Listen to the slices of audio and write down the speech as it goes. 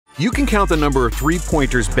You can count the number of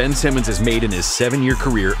three-pointers Ben Simmons has made in his 7-year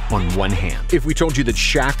career on one hand. If we told you that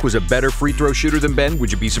Shaq was a better free throw shooter than Ben,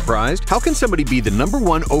 would you be surprised? How can somebody be the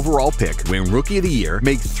 #1 overall pick, win Rookie of the Year,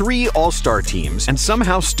 make 3 All-Star teams, and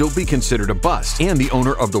somehow still be considered a bust, and the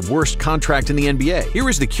owner of the worst contract in the NBA? Here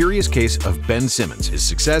is the curious case of Ben Simmons, his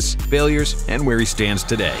success, failures, and where he stands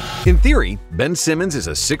today. In theory, Ben Simmons is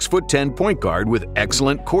a 6'10" point guard with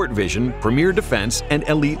excellent court vision, premier defense, and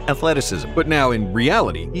elite athleticism. But now, in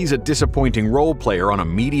reality, he's a disappointing role player on a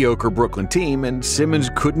mediocre Brooklyn team, and Simmons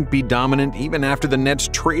couldn't be dominant even after the Nets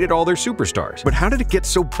traded all their superstars. But how did it get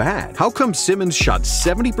so bad? How come Simmons shot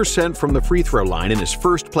 70% from the free throw line in his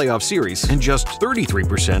first playoff series and just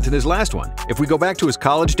 33% in his last one? If we go back to his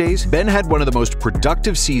college days, Ben had one of the most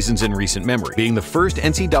productive seasons in recent memory, being the first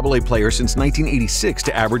NCAA player since 1986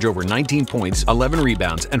 to average over 19 points, 11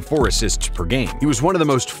 rebounds, and 4 assists per game. He was one of the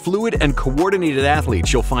most fluid and coordinated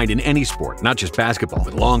athletes you'll find in any sport, not just basketball.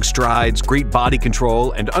 With long strides, great body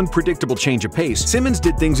control, and unpredictable change of pace, Simmons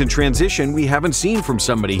did things in transition we haven't seen from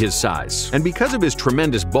somebody his size. And because of his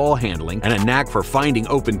tremendous ball handling and a knack for finding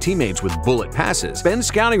open teammates with bullet passes, Ben's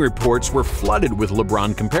scouting reports were flooded with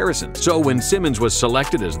LeBron comparisons. So when Simmons was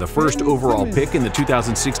selected as the first overall pick in the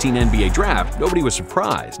 2016 NBA draft, nobody was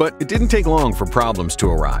surprised. But it didn't take long for problems to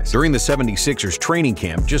arise. During the 76ers training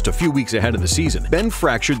camp, just a few weeks ahead of the season, Ben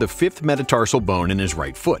fractured the 5th metatarsal bone in his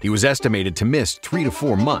right foot. He was estimated to miss 3 to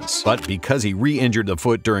 4 months, but because he re-injured the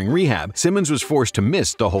foot during rehab, Simmons was forced to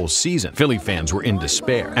miss the whole season. Philly fans were in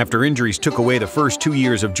despair. After injuries took away the first 2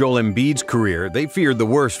 years of Joel Embiid's career, they feared the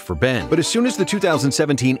worst for Ben. But as soon as the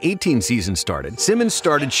 2017-18 season started, Simmons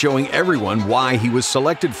started showing everyone why he was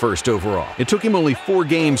selected first overall. It took him only 4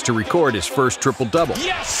 games to record his first triple-double.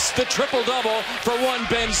 Yes, the triple-double for one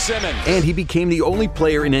Ben Simmons. And he became the only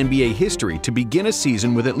player in NBA history to begin a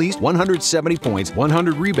season with at least 170 points,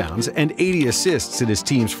 100 rebounds, and 80 assists in his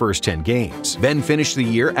team's first 10 games. Ben finished the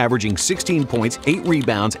year averaging 16 points, 8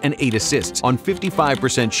 rebounds, and 8 assists on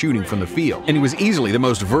 55% shooting from the field, and he was easily the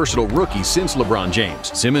most versatile rookie since LeBron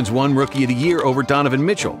James. Simmons won Rookie of the Year over Donovan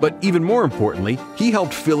Mitchell, but even more importantly, he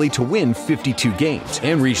helped Philly to win 52 games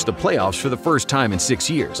and reach the playoffs for the first time in 6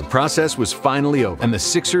 years. The process was finally over, and the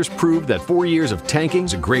Sixers proved that 4 years of tanking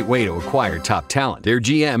is a great way to acquire top talent. Their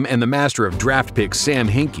GM and the master of draft picks, Sam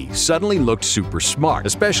Hinkie, suddenly looked super smart,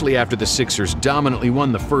 especially after the Sixers dominantly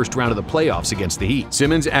won the first round of the playoffs against the Heat.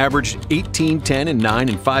 Simmons averaged 18, 10, and 9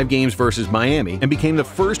 in 5 games versus Miami and became the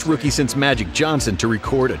first rookie since Magic Johnson to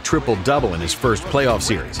record a triple-double in his first playoff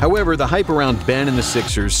series. However, the hype around Ben and the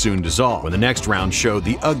Sixers soon dissolved when the next round showed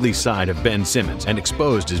the ugly side of Ben Simmons and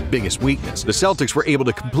exposed his biggest weakness. The Celtics were able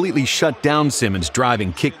to completely shut down Simmons'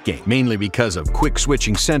 driving kick game, mainly because of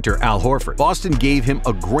quick-switching center Al Horford. Boston gave him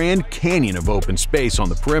a Grand Canyon of open space on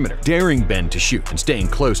the perimeter, daring Ben to shoot and staying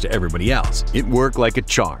close to everybody else. It worked like a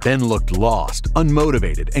charm. Ben looked lost,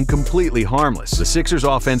 unmotivated, and completely harmless. The Sixers'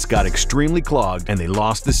 offense got extremely clogged, and they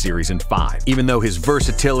lost the series in 5. Even though his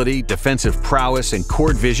versatility, defensive prowess, and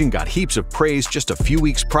court vision got heaps of praise just a few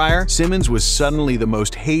weeks prior, Simmons was suddenly the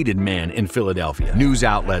most hated man in Philadelphia. News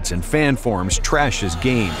outlets and fan forums trashed his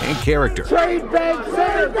game and character,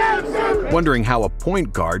 wondering how a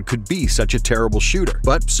point guard could be such a terrible shooter.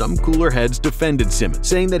 But some cooler heads defended Simmons,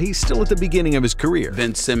 saying that he's still at the beginning of his career.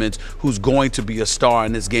 Ben Simmons, who's going to be a star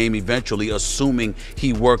in this game eventually, assuming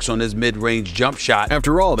he works on his mid-range jump shot.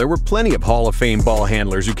 After all, there were plenty of Hall of Fame ball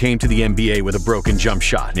handlers who came to the NBA with a broken jump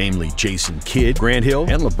shot, namely Jason Kidd, Grant Hill,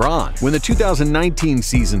 and LeBron. When the 2019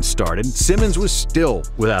 season started, Simmons was still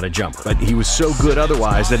without a jumper, but he was so good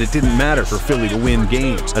otherwise that it didn't matter for Philly to win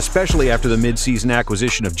games, especially after the mid-season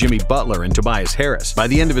acquisition of Jimmy Butler and Tobias Harris. By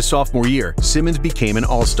the end of his sophomore year, Simmons became an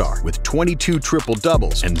all-star with 22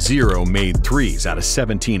 triple-doubles and 0 made threes out of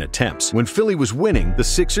 17 attempts. When Philly was winning, the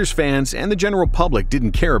Sixers fans and the general public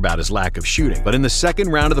didn't care about his lack of shooting. But in the second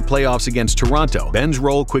round of the playoffs against Toronto, Ben's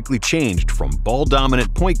role quickly changed from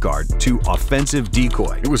ball-dominant point guard to offensive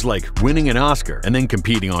decoy. It was like winning an Oscar and then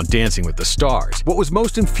competing on Dancing with the Stars. What was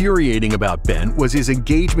most infuriating about Ben was his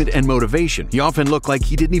engagement and motivation. He often looked like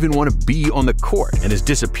he didn't even want to be on the court, and his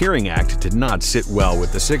disappearing act did not sit well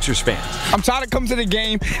with the Sixers fans. I'm tired of coming to the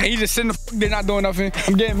game and you just sitting there not doing nothing.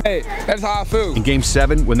 I'm getting mad. That's how I feel. In Game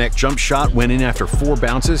 7, when that jump shot went in after 4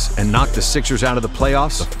 bounces and knocked the Sixers out of the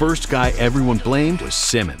playoffs, the first guy everyone blamed was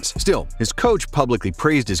Simmons. Still, his coach publicly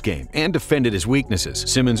praised his game and defended his weaknesses.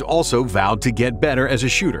 Simmons also vowed to get better as a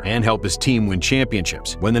shooter and help his team win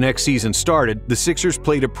championships. When the next season started, the Sixers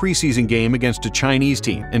played a preseason game against a Chinese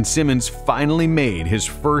team, and Simmons finally made his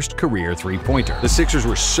first career three-pointer. The Sixers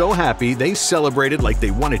were so happy they celebrated like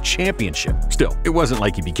they won a championship. Still, it wasn't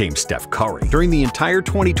like he became Steph Curry. During the entire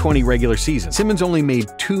 2020 regular season, Simmons only made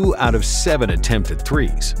 2 out of 7 attempted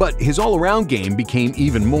threes. But his all-around game became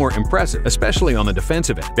even more impressive, especially on the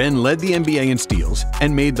defensive end. Ben led the NBA in steals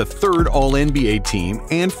and made the 3rd All-NBA team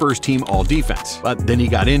and 1st team All-Defense. But then he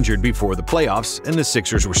got injured before the playoffs, and the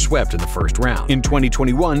Sixers were swept in the 1st round. In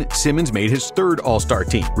 2021, Simmons made his 3rd All-Star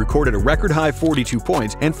team, recorded a record-high 42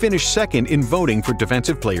 points, and finished 2nd in voting for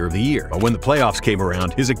Defensive Player of the Year. But when the playoffs came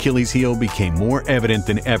around, his Achilles heel became more evident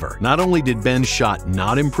than ever. Not only did Ben's shot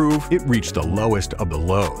not improve, it reached the lowest of the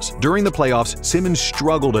lows. During the playoffs, Simmons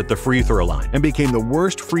struggled at the free throw line and became the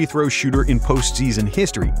worst free throw shooter in postseason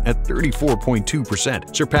history at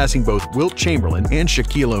 34.2%, surpassing both Wilt Chamberlain and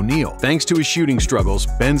Shaquille O'Neal. Thanks to his shooting struggles,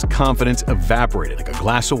 Ben's confidence evaporated like a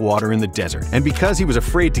glass of water in the desert. And because he was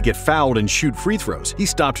afraid to get fouled and shoot free throws, he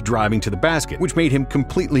stopped driving to the basket, which made him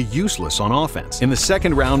completely useless on offense. In the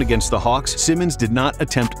 2nd round against the Hawks, Simmons did not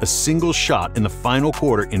attempt a single shot in the final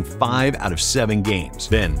quarter in 5 out of 7 games.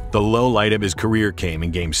 Then, the low light of his career came in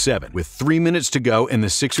Game 7. With 3 minutes to go and the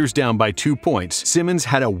Sixers down by 2 points, Simmons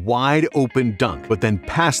had a wide-open dunk, but then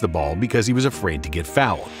passed the ball because he was afraid to get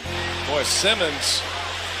fouled. Boy, Simmons,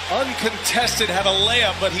 uncontested, had a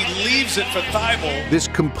layup, but he leaves it for Thibault. This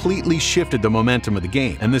completely shifted the momentum of the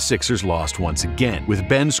game, and the Sixers lost once again, with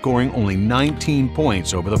Ben scoring only 19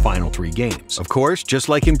 points over the final 3 games. Of course, just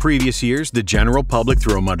like in previous years, the general public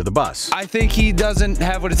threw him under the bus. I think he doesn't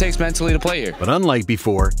have what it takes mentally to play here. But unlike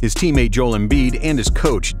before, his teammate Joel Embiid and his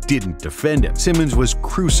coach didn't defend him. Simmons was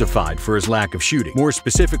crucified for his lack of shooting, more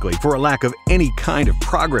specifically for a lack of any kind of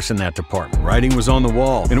progress in that department. Writing was on the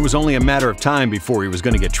wall, and it was only a matter of time before he was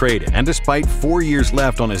going to get traded. And despite 4 years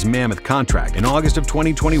left on his mammoth contract, in August of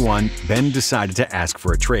 2021, Ben decided to ask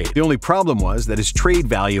for a trade. The only problem was that his trade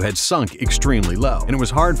value had sunk extremely low, and it was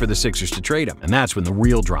hard for the Sixers to trade him. And that's when the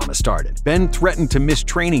real drama started. Ben threatened to miss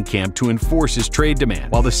training camp to enforce his trade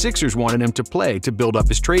demand, while the Sixers wanted him to play to build up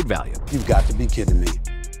his trade value. You've got to be kidding me.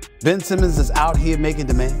 Ben Simmons is out here making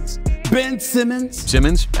demands. Ben Simmons?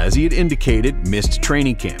 Simmons, as he had indicated, missed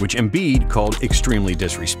training camp, which Embiid called extremely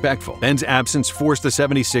disrespectful. Ben's absence forced the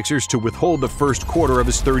 76ers to withhold the 1st quarter of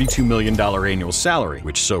his $32 million annual salary,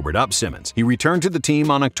 which sobered up Simmons. He returned to the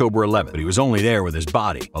team on October 11th, but he was only there with his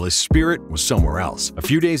body, while his spirit was somewhere else. A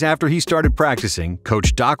few days after he started practicing,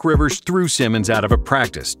 Coach Doc Rivers threw Simmons out of a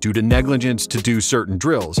practice due to negligence to do certain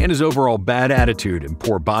drills and his overall bad attitude and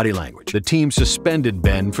poor body language. The team suspended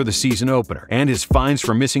Ben for the season opener, and his fines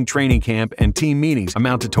for missing training camp and team meetings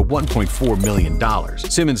amounted to $1.4 million.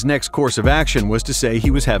 Simmons' next course of action was to say he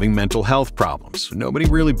was having mental health problems. Nobody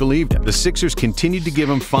really believed him. The Sixers continued to give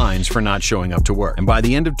him fines for not showing up to work, and by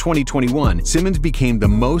the end of 2021, Simmons became the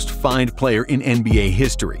most fined player in NBA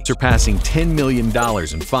history, surpassing $10 million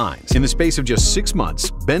in fines. In the space of just 6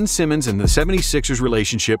 months, Ben Simmons and the 76ers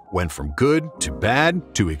relationship went from good to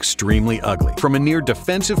bad to extremely ugly. From a near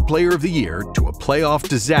defensive player of the year to a playoff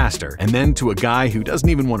disaster, and then to a guy who doesn't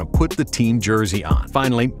even want to put the team jersey on.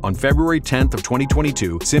 Finally, on February 10th of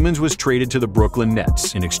 2022, Simmons was traded to the Brooklyn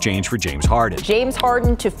Nets in exchange for James Harden. James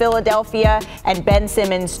Harden to Philadelphia and Ben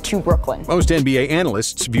Simmons to Brooklyn. Most NBA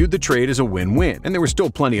analysts viewed the trade as a win-win, and there was still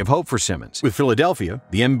plenty of hope for Simmons. With Philadelphia,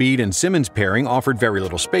 the Embiid and Simmons pairing offered very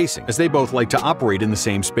little spacing, as they both like to operate in the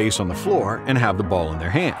same space on the floor and have the ball in their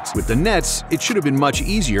hands. With the Nets, it should have been much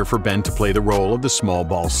easier for Ben to play the role of the small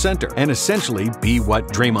ball center, and essentially be what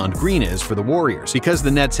Draymond Green is for the Warriors. Because the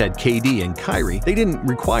Nets had KD and Kyrie, they didn't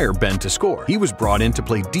require Ben to score. He was brought in to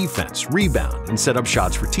play defense, rebound, and set up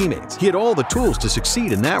shots for teammates. He had all the tools to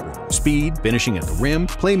succeed in that role: speed, finishing at the rim,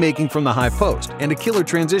 playmaking from the high post, and a killer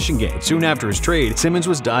transition game. Soon after his trade, Simmons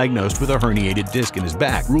was diagnosed with a herniated disc in his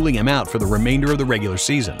back, ruling him out for the remainder of the regular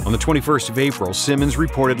season. On the 21st of April, Simmons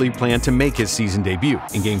reportedly planned to make his season debut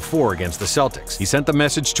in Game 4 against the Celtics. He sent the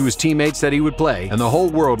message to his teammates that he would play, and the whole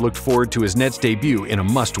world looked forward to his Nets debut in a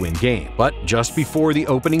must-win game. But just before the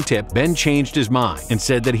opening tip, Ben changed his mind and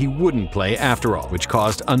said that he wouldn't play after all, which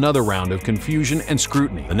caused another round of confusion and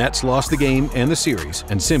scrutiny. The Nets lost the game and the series,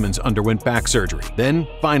 and Simmons underwent back surgery. Then,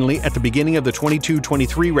 finally, at the beginning of the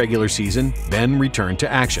 22-23 regular season, Ben returned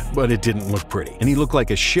to action. But it didn't look pretty, and he looked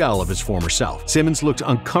like a shell of his former self. Simmons looked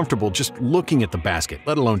uncomfortable just looking at the basket,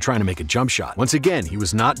 let alone trying to make a jump shot. Once again, he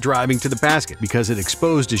was not driving to the basket because it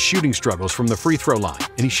exposed his shooting struggles from the free throw line,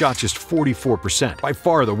 and he shot just 44%, by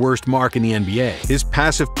far the worst mark in the NBA. His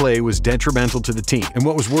passive of play was detrimental to the team, and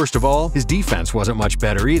what was worst of all, his defense wasn't much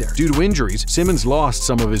better either. Due to injuries, Simmons lost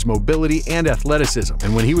some of his mobility and athleticism,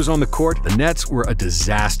 and when he was on the court, the Nets were a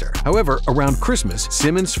disaster. However, around Christmas,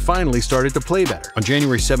 Simmons finally started to play better. On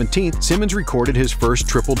January 17th, Simmons recorded his first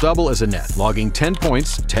triple-double as a Net, logging 10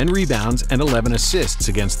 points, 10 rebounds, and 11 assists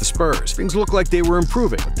against the Spurs. Things looked like they were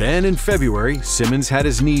improving, but then in February, Simmons had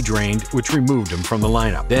his knee drained, which removed him from the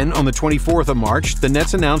lineup. Then, on the 24th of March, the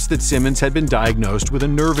Nets announced that Simmons had been diagnosed with a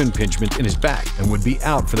nerve impingement in his back and would be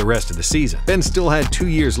out for the rest of the season. Ben still had 2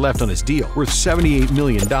 years left on his deal, worth $78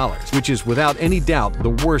 million, which is without any doubt the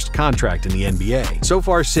worst contract in the NBA. So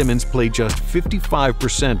far, Simmons played just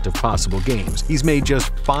 55% of possible games. He's made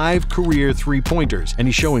just 5 career three-pointers, and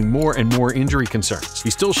he's showing more and more injury concerns. He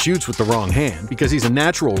still shoots with the wrong hand because he's a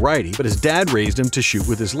natural righty, but his dad raised him to shoot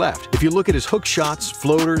with his left. If you look at his hook shots,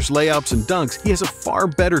 floaters, layups, and dunks, he has a far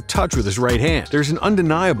better touch with his right hand. There's an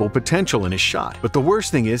undeniable potential in his shot, but the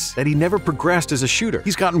worst thing is that he never progressed as a shooter.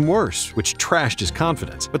 He's gotten worse, which trashed his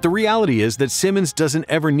confidence. But the reality is that Simmons doesn't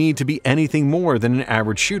ever need to be anything more than an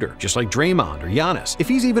average shooter, just like Draymond or Giannis. If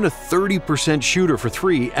he's even a 30% shooter for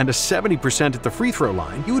 3 and a 70% at the free throw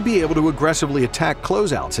line, he would be able to aggressively attack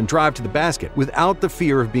closeouts and drive to the basket without the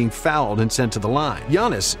fear of being fouled and sent to the line.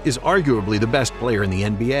 Giannis is arguably the best player in the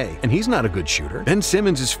NBA, and he's not a good shooter. Ben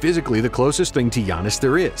Simmons is physically the closest thing to Giannis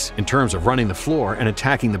there is, in terms of running the floor and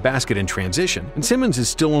attacking the basket in transition, and Simmons is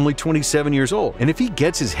still only 27 years old, and if he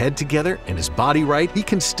gets his head together and his body right, he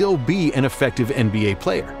can still be an effective NBA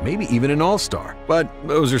player, maybe even an all-star. But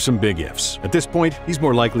those are some big ifs. At this point, he's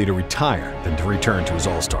more likely to retire than to return to his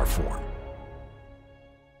all-star form.